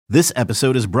This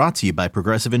episode is brought to you by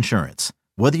Progressive Insurance.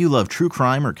 Whether you love true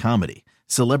crime or comedy,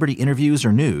 celebrity interviews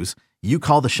or news, you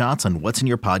call the shots on what's in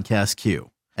your podcast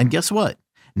queue. And guess what?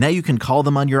 Now you can call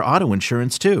them on your auto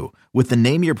insurance too with the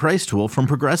Name Your Price tool from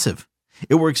Progressive.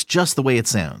 It works just the way it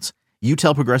sounds. You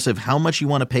tell Progressive how much you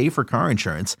want to pay for car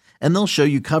insurance, and they'll show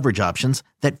you coverage options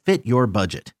that fit your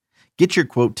budget. Get your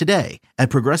quote today at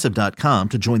Progressive.com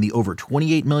to join the over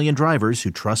 28 million drivers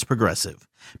who trust Progressive.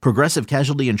 Progressive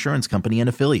Casualty Insurance Company and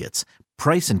Affiliates.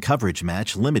 Price and coverage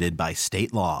match limited by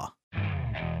state law.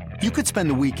 You could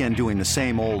spend the weekend doing the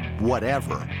same old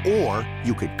whatever, or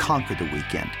you could conquer the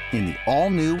weekend in the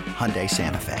all-new Hyundai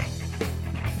Santa Fe.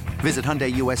 Visit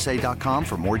HyundaiUSA.com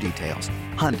for more details.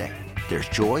 Hyundai, there's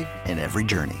joy in every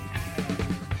journey.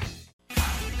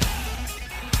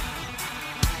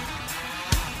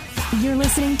 You're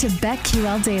listening to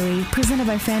BetQL Daily, presented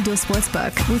by FanDuel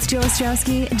Sportsbook, with Joe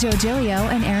Ostrowski, Joe Giglio,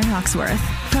 and Aaron Hawksworth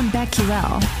from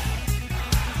BetQL.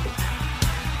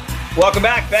 Welcome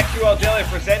back. BetQL Daily,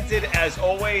 presented as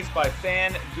always by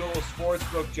FanDuel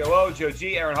Sportsbook. Joe O, Joe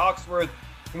G, Aaron Hawksworth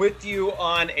with you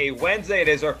on a Wednesday. It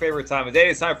is our favorite time of day.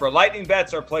 It's time for lightning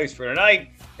bets, our plays for tonight.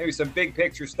 Maybe some big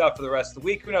picture stuff for the rest of the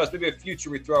week. Who knows? Maybe a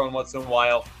future we throw in once in a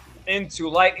while into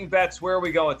lightning bets. Where are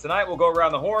we going tonight? We'll go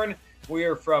around the horn. We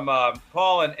are from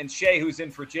Paul and Shay, who's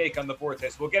in for Jake on the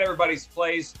Vortex. We'll get everybody's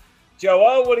plays. Joe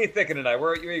O, what are you thinking tonight?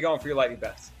 Where are you going for your lightning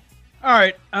bets? All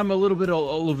right, I'm a little bit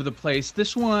all over the place.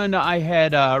 This one I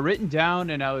had written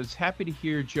down, and I was happy to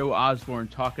hear Joe Osborne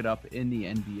talk it up in the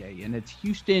NBA. And it's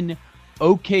Houston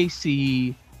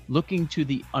OKC looking to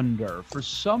the under. For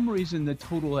some reason, the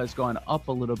total has gone up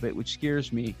a little bit, which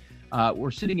scares me.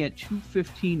 We're sitting at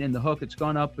 215 in the hook. It's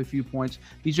gone up a few points.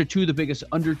 These are two of the biggest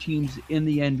under teams in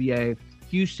the NBA.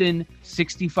 Houston,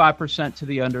 65% to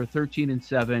the under,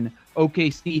 13-7.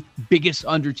 OKC, biggest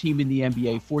under team in the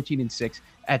NBA, 14-6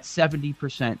 at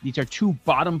 70%. These are two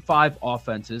bottom five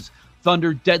offenses.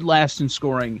 Thunder dead last in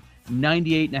scoring,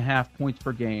 98.5 points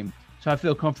per game. So I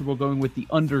feel comfortable going with the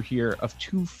under here of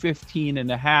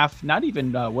 215.5. Not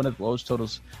even one of the lowest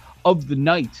totals of the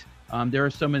night. There are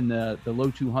some in the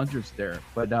low 200s there,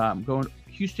 but I'm going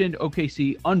Houston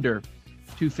OKC under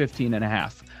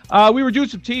 215.5. We were doing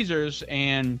some teasers,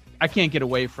 and I can't get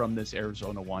away from this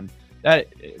Arizona one. That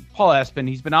Paul Aspen,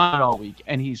 he's been on it all week,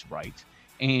 and he's right.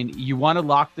 And you want to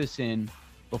lock this in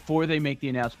before they make the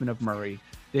announcement of Murray.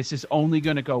 This is only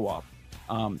going to go up.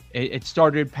 It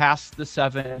started past the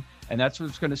 7, and that's where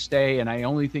it's going to stay. And I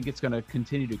only think it's going to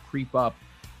continue to creep up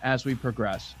as we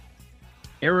progress.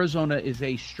 Arizona is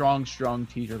a strong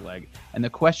teaser leg. And the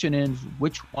question is,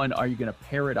 which one are you going to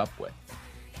pair it up with?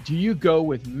 Do you go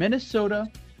with Minnesota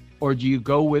or do you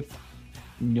go with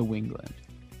New England?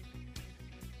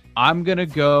 I'm going to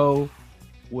go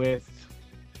with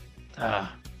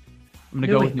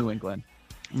New England.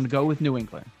 I'm going to go with New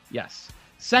England. Yes.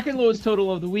 Second lowest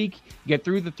total of the week. Get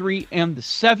through the 3 and the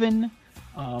 7.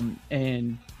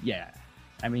 And yeah,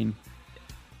 I mean,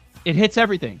 it hits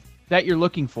everything that you're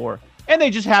looking for. And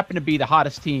they just happen to be the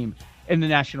hottest team in the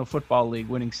National Football League,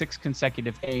 winning 6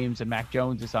 consecutive games. And Mac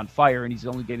Jones is on fire, and he's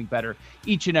only getting better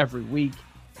each and every week.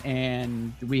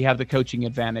 And we have the coaching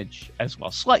advantage as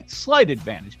well. Slight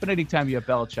advantage. But anytime you have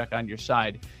Belichick on your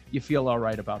side, you feel all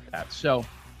right about that. So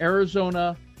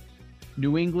Arizona,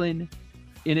 New England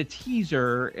in a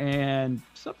teaser, and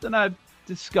something I've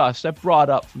discussed, I've brought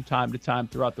up from time to time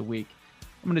throughout the week.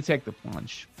 I'm going to take the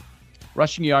plunge.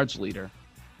 Rushing yards leader.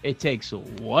 It takes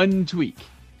one tweak.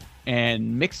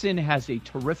 And Mixon has a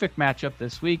terrific matchup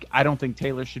this week. I don't think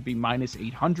Taylor should be minus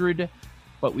 800,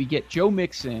 but we get Joe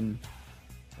Mixon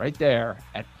right there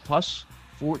at plus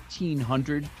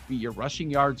 1,400 to be your rushing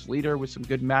yards leader with some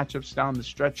good matchups down the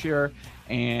stretch here.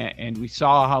 And we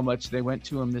saw how much they went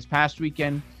to him this past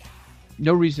weekend.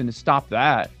 No reason to stop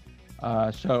that.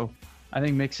 So I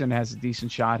think Mixon has a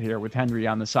decent shot here with Henry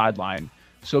on the sideline.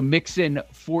 So Mixon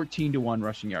 14-1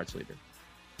 rushing yards leader.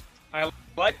 I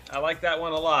like that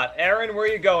one a lot. Aaron, where are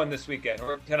you going this weekend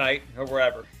or tonight or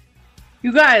wherever?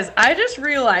 You guys, I just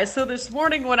realized, so this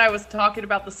morning when I was talking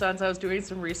about the Suns, I was doing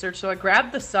some research. So I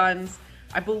grabbed the Suns.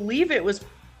 I believe it was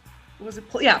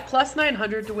plus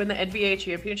 900 to win the NBA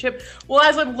championship. Well,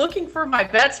 as I'm looking for my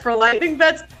bets for lightning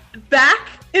bets back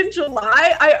in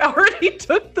July, I already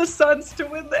took the Suns to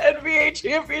win the NBA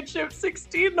championship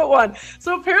 16-1.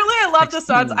 So apparently I love the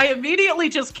Suns. I immediately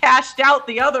just cashed out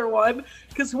the other one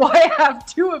because why have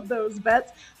two of those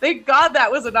bets? Thank God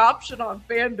that was an option on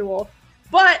FanDuel.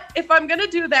 But if I'm going to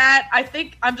do that, I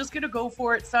think I'm just going to go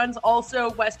for it. Suns also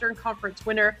Western Conference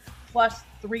winner plus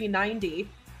 390.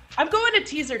 I'm going to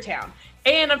Teaser Town,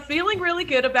 and I'm feeling really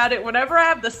good about it. Whenever I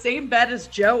have the same bet as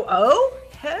Joe O,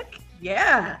 heck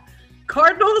yeah.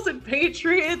 Cardinals and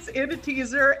Patriots in a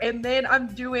teaser, and then I'm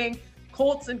doing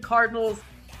Colts and Cardinals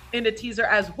in a teaser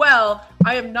as well.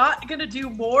 I am not going to do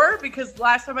more because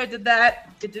last time I did that,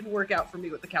 it didn't work out for me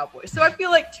with the Cowboys. So I feel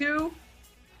like 2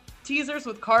 teasers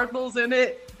with Cardinals in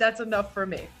it, that's enough for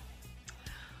me.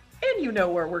 And you know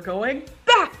where we're going.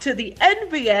 Back to the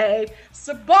NBA.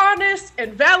 Sabonis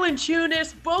and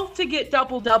Valanciunas both to get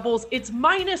double-doubles. It's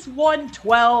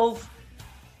 -112.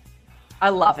 I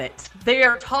love it. They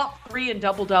are top 3 in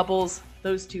double-doubles,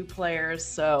 those 2 players.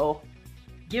 So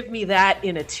give me that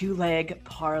in a 2-leg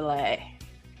parlay.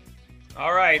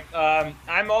 All right.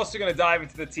 I'm also going to dive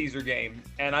into the teaser game,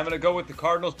 and I'm going to go with the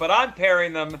Cardinals, but I'm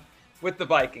pairing them with the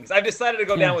Vikings. I've decided to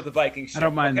go down with the Vikings. I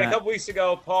don't mind that. A couple weeks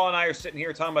ago, Paul and I are sitting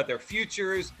here talking about their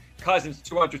futures. Cousins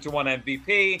 200-1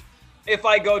 MVP. If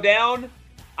I go down,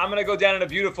 I'm going to go down in a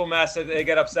beautiful mess that they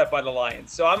get upset by the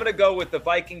Lions. So I'm going to go with the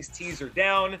Vikings teaser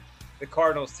down, the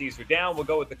Cardinals teaser down. We'll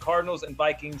go with the Cardinals and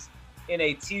Vikings in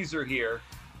a teaser here.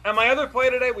 And my other play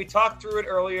today, we talked through it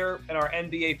earlier in our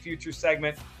NBA future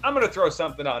segment. I'm going to throw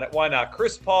something on it. Why not?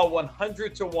 Chris Paul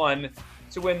 100-1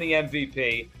 to win the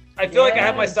MVP. I feel like I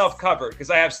have myself covered because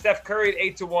I have Steph Curry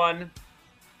at 8-1.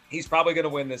 He's probably going to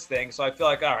win this thing. So I feel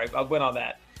like, all right, I'll win on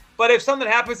that. But if something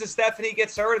happens to Steph and he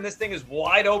gets hurt and this thing is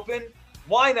wide open,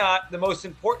 why not the most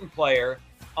important player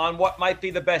on what might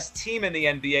be the best team in the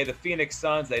NBA, the Phoenix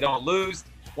Suns? They don't lose.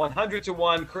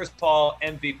 100-1, Chris Paul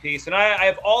MVP. So now I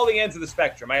have all the ends of the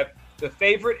spectrum. I have the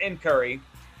favorite in Curry.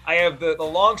 I have the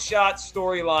long shot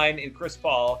storyline in Chris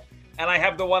Paul. And I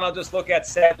have the one I'll just look at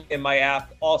sadly in my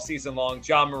app all season long,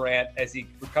 John Morant, as he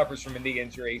recovers from a knee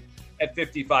injury at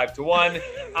 55-1.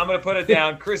 I'm going to put it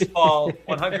down. Chris Paul,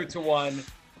 100-1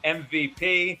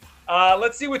 MVP.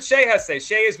 Let's see what Shay has to say.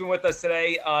 Shay has been with us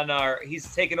today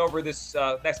he's taken over this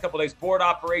next couple of days, board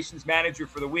operations manager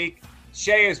for the week.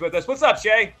 Shay is with us. What's up,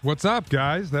 Shay? What's up,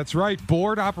 guys? That's right.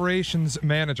 Board operations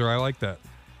manager. I like that.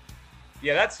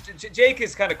 Yeah, that's Jake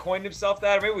has kind of coined himself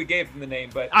that. Or maybe we gave him the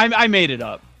name, but I made it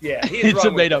up. Yeah, it's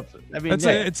a made up. I mean,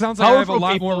 it sounds like I have a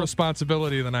lot more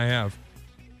responsibility than I have.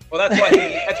 Well,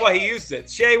 that's why he used it.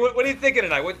 Shay, what are you thinking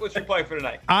tonight? What's your play for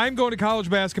tonight? I'm going to college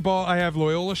basketball. I have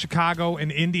Loyola Chicago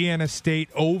and Indiana State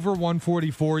over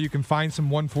 144. You can find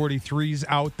some 143s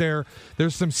out there.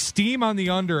 There's some steam on the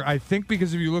under, I think,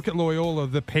 because if you look at Loyola,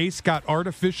 the pace got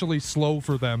artificially slow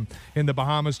for them in the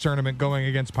Bahamas tournament going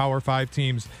against Power 5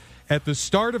 teams. At the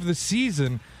start of the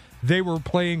season, they were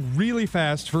playing really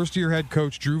fast. First-year head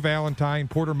coach Drew Valentine,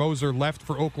 Porter Moser left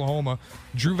for Oklahoma.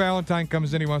 Drew Valentine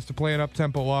comes in. He wants to play an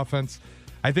up-tempo offense.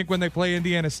 I think when they play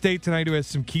Indiana State tonight, who has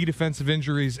some key defensive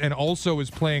injuries and also is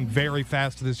playing very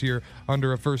fast this year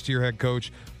under a first-year head coach,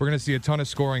 we're going to see a ton of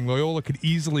scoring. Loyola could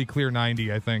easily clear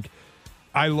 90, I think.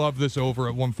 I love this over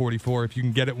at 144. If you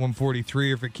can get it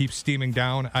 143, or if it keeps steaming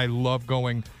down, I love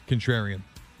going contrarian.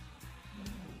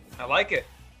 I like it.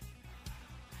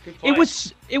 It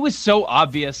was so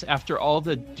obvious after all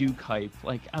the Duke hype.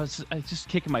 Like I was just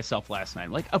kicking myself last night.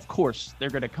 Like, of course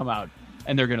they're going to come out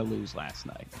and they're going to lose last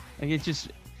night. Like it just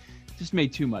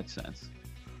made too much sense.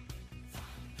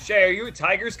 Shay, are you a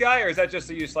Tigers guy, or is that just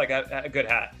to use like a good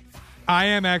hat? I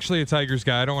am actually a Tigers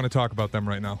guy. I don't want to talk about them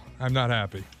right now. I'm not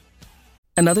happy.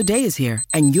 Another day is here,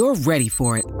 and you're ready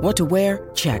for it. What to wear?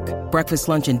 Check. Breakfast,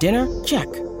 lunch, and dinner?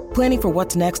 Check. Planning for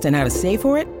what's next and how to save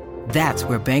for it? That's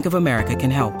where Bank of America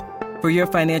can help. For your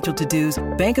financial to-dos,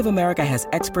 Bank of America has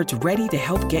experts ready to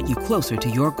help get you closer to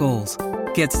your goals.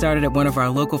 Get started at one of our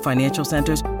local financial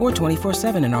centers or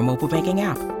 24/7 in our mobile banking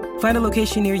app. Find a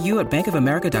location near you at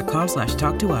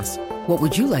bankofamerica.com/talktous. What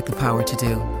would you like the power to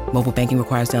do? Mobile banking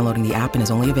requires downloading the app and is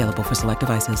only available for select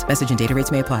devices. Message and data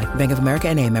rates may apply. Bank of America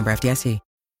NA, member FDIC.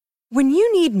 When you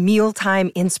need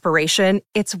mealtime inspiration,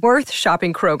 it's worth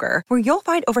shopping Kroger, where you'll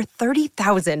find over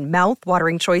 30,000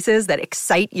 mouth-watering choices that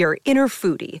excite your inner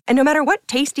foodie. And no matter what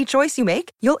tasty choice you make,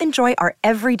 you'll enjoy our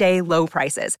everyday low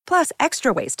prices, plus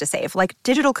extra ways to save, like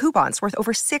digital coupons worth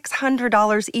over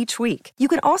 $600 each week. You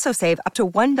can also save up to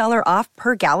 $1 off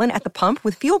per gallon at the pump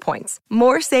with fuel points.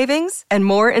 More savings and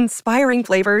more inspiring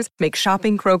flavors make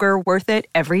shopping Kroger worth it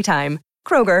every time.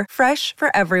 Kroger, fresh for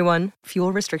everyone.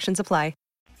 Fuel restrictions apply.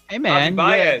 Hey, man,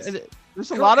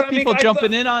 there's a lot of people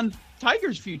jumping in on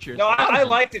Tigers' futures. No, I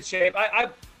liked it, Shape. I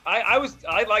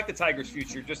like the Tigers'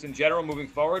 future just in general moving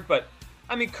forward, but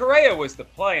I mean, Correa was the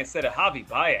play instead of Javi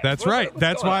Baez. That's right.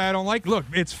 That's why I don't like. Look,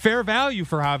 it's fair value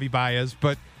for Javi Baez,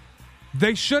 but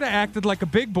they should have acted like a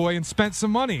big boy and spent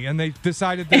some money, and they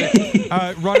decided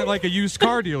to run it like a used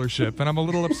car dealership, and I'm a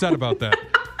little upset about that.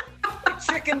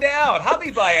 Chickened out.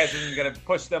 Javi Baez isn't going to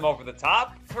push them over the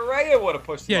top. Correa would have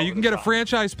pushed them over the top. Yeah, you can get a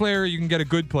franchise player, you can get a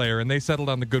good player, and they settled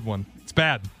on the good one. It's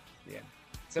bad. Yeah.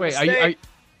 Wait,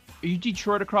 Are you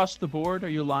Detroit across the board? Are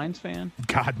you a Lions fan?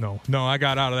 God, no. No, I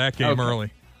got out of that game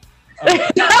early.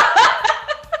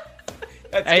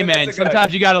 Hey, man,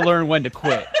 sometimes you got to learn when to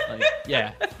quit. Like,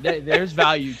 yeah, there's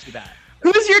value to that.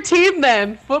 Who's your team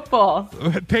then? Football.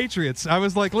 Patriots. I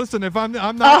was like, listen, if I'm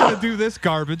not going to do this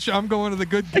garbage, I'm going to the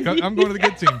good team. I'm going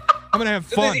to have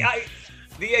fun.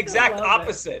 The exact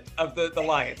opposite of the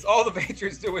Lions. All the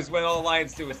Patriots do is win. All the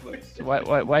Lions do is lose. Why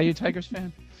are you a Tigers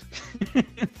fan?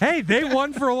 Hey, they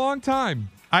won for a long time.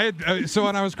 So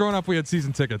when I was growing up, we had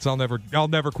season tickets. I'll never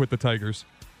quit the Tigers.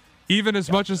 Even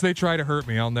as much as they try to hurt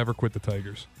me, I'll never quit the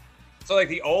Tigers. So like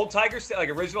the old Tiger, like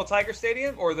original Tiger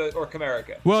Stadium, or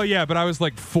Comerica? Well, yeah, but I was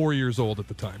like 4 years old at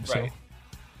the time. So. Right.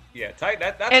 Yeah,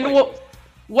 that's and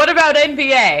what about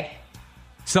NBA?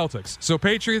 Celtics. So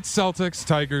Patriots, Celtics,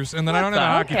 Tigers, and then I don't have a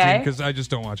hockey team because I just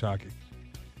don't watch hockey.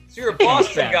 So you're a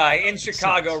Boston guy in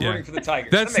Chicago rooting for the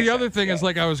Tigers. That's the other thing is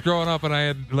like I was growing up and I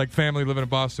had like family living in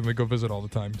Boston. We'd go visit all the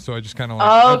time. So I just kind of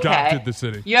like adopted the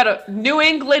city. You had a New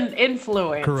England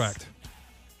influence. Correct.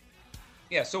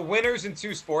 Yeah, so winners in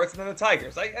 2 sports and then the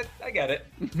Tigers. I get it.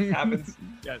 It happens.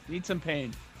 Yeah, need some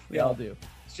pain. We all do.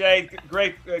 Shay,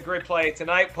 great play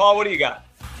tonight. Paul, what do you got?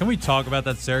 Can we talk about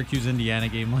that Syracuse-Indiana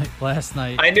game last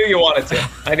night? I knew you wanted to.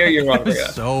 It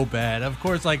was so bad. Of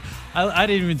course, like I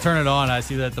didn't even turn it on. I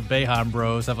see that the Boeheim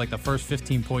Bros have like the first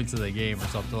 15 points of the game or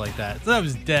something like that. So that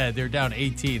was dead. They're down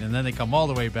 18, and then they come all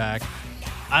the way back.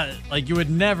 You would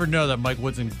never know that Mike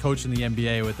Woodson coaching the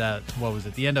NBA with that. What was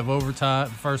it? The end of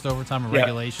first overtime of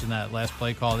regulation. That last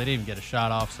play call, they didn't even get a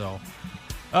shot off. So,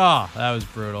 that was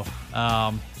brutal.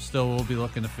 Still, we'll be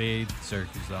looking to fade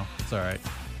Syracuse though. It's all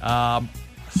right.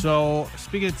 So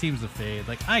speaking of teams to fade,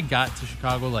 like I got to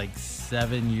Chicago like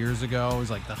 7 years ago. It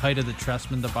was like the height of the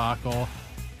Trestman debacle.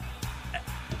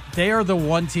 They are the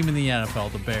one team in the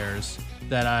NFL, the Bears,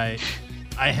 that I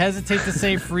hesitate to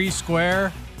say free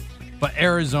square, but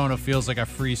Arizona feels like a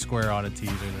free square on a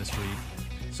teaser this week.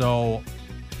 So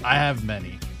I have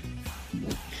many.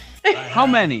 How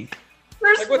many?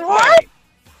 There's what?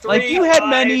 Like you had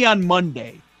many on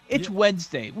Monday. It's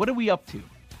Wednesday. What are we up to?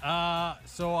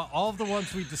 So all of the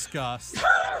ones we discussed.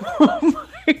 Oh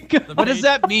my God. What does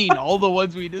that mean? All the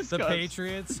ones we discussed. The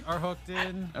Patriots are hooked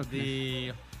in.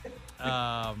 Okay.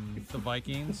 The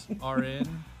Vikings are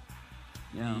in.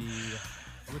 Yeah.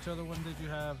 Which other one did you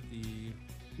have? The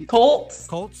Colts.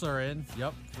 Colts are in.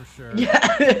 Yep, for sure.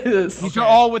 Yes. These are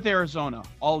all with Arizona.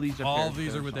 All these are. All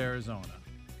these are with Arizona.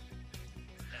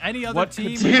 Any other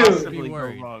team would be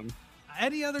worried.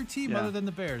 Any other team other than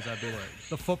the Bears, I'd be worried.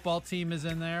 The football team is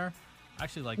in there.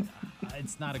 Actually,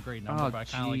 it's not a great number, but I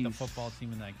kind of like the football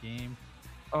team in that game.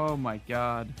 Oh my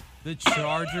God. The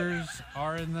Chargers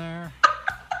are in there.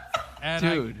 And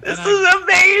Dude, this is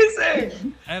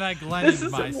amazing. And I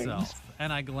glended myself.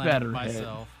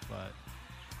 But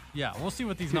yeah, we'll see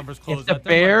what these numbers close. If the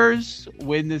Bears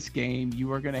win this game,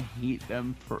 you are gonna hate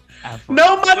them forever.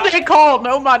 No Monday call.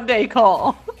 No Monday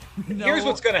call. Here's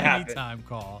what's gonna happen. Anytime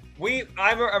call.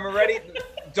 I'm ready.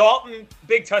 Dalton,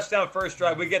 big touchdown first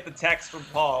drive. We get the text from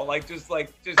Paul. Just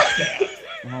sad.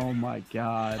 Oh my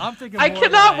God. I'm thinking. I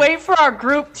cannot wait for our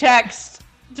group text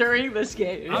during this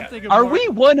game. I'm thinking. Are we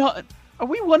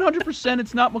 100%?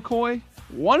 It's not McCoy.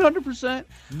 100%.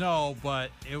 No,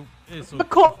 but it's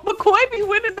McCoy be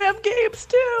winning them games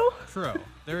too. True.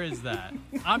 There is that.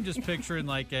 I'm just picturing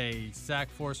like a sack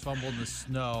force fumble in the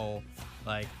snow,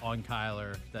 like on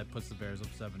Kyler that puts the Bears up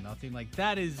 7-0. Like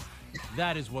that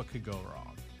is what could go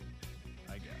wrong,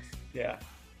 I guess. Yeah.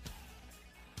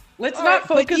 Let's not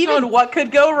focus on what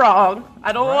could go wrong.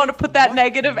 I don't want to put that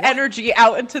negative energy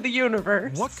out into the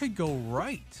universe. What could go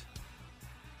right?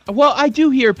 Well, I do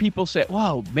hear people say,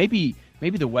 "Wow, maybe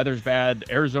the weather's bad.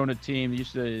 Arizona team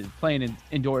used to playing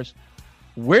indoors."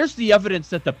 Where's the evidence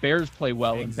that the Bears play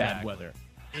well in bad weather?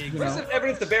 Where's the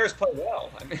evidence the Bears play well?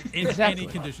 In any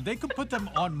condition. They could put them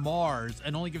on Mars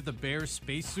and only give the Bears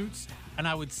spacesuits, and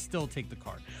I would still take the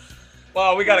Cardinals.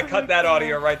 Well, we got to cut that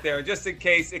audio right there, just in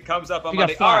case it comes up on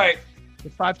Monday. All right.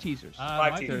 It's 5 teasers.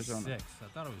 5 teasers. 6. I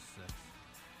thought it was 6.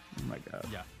 Oh, my God.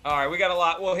 Yeah. All right, we got a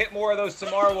lot. We'll hit more of those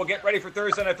tomorrow. We'll get ready for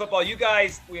Thursday Night Football. You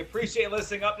guys, we appreciate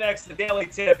listening. Up next, the Daily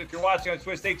Tip. If you're watching on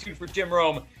Twitch, stay tuned for Jim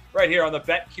Rome right here on the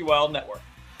BetQL Network.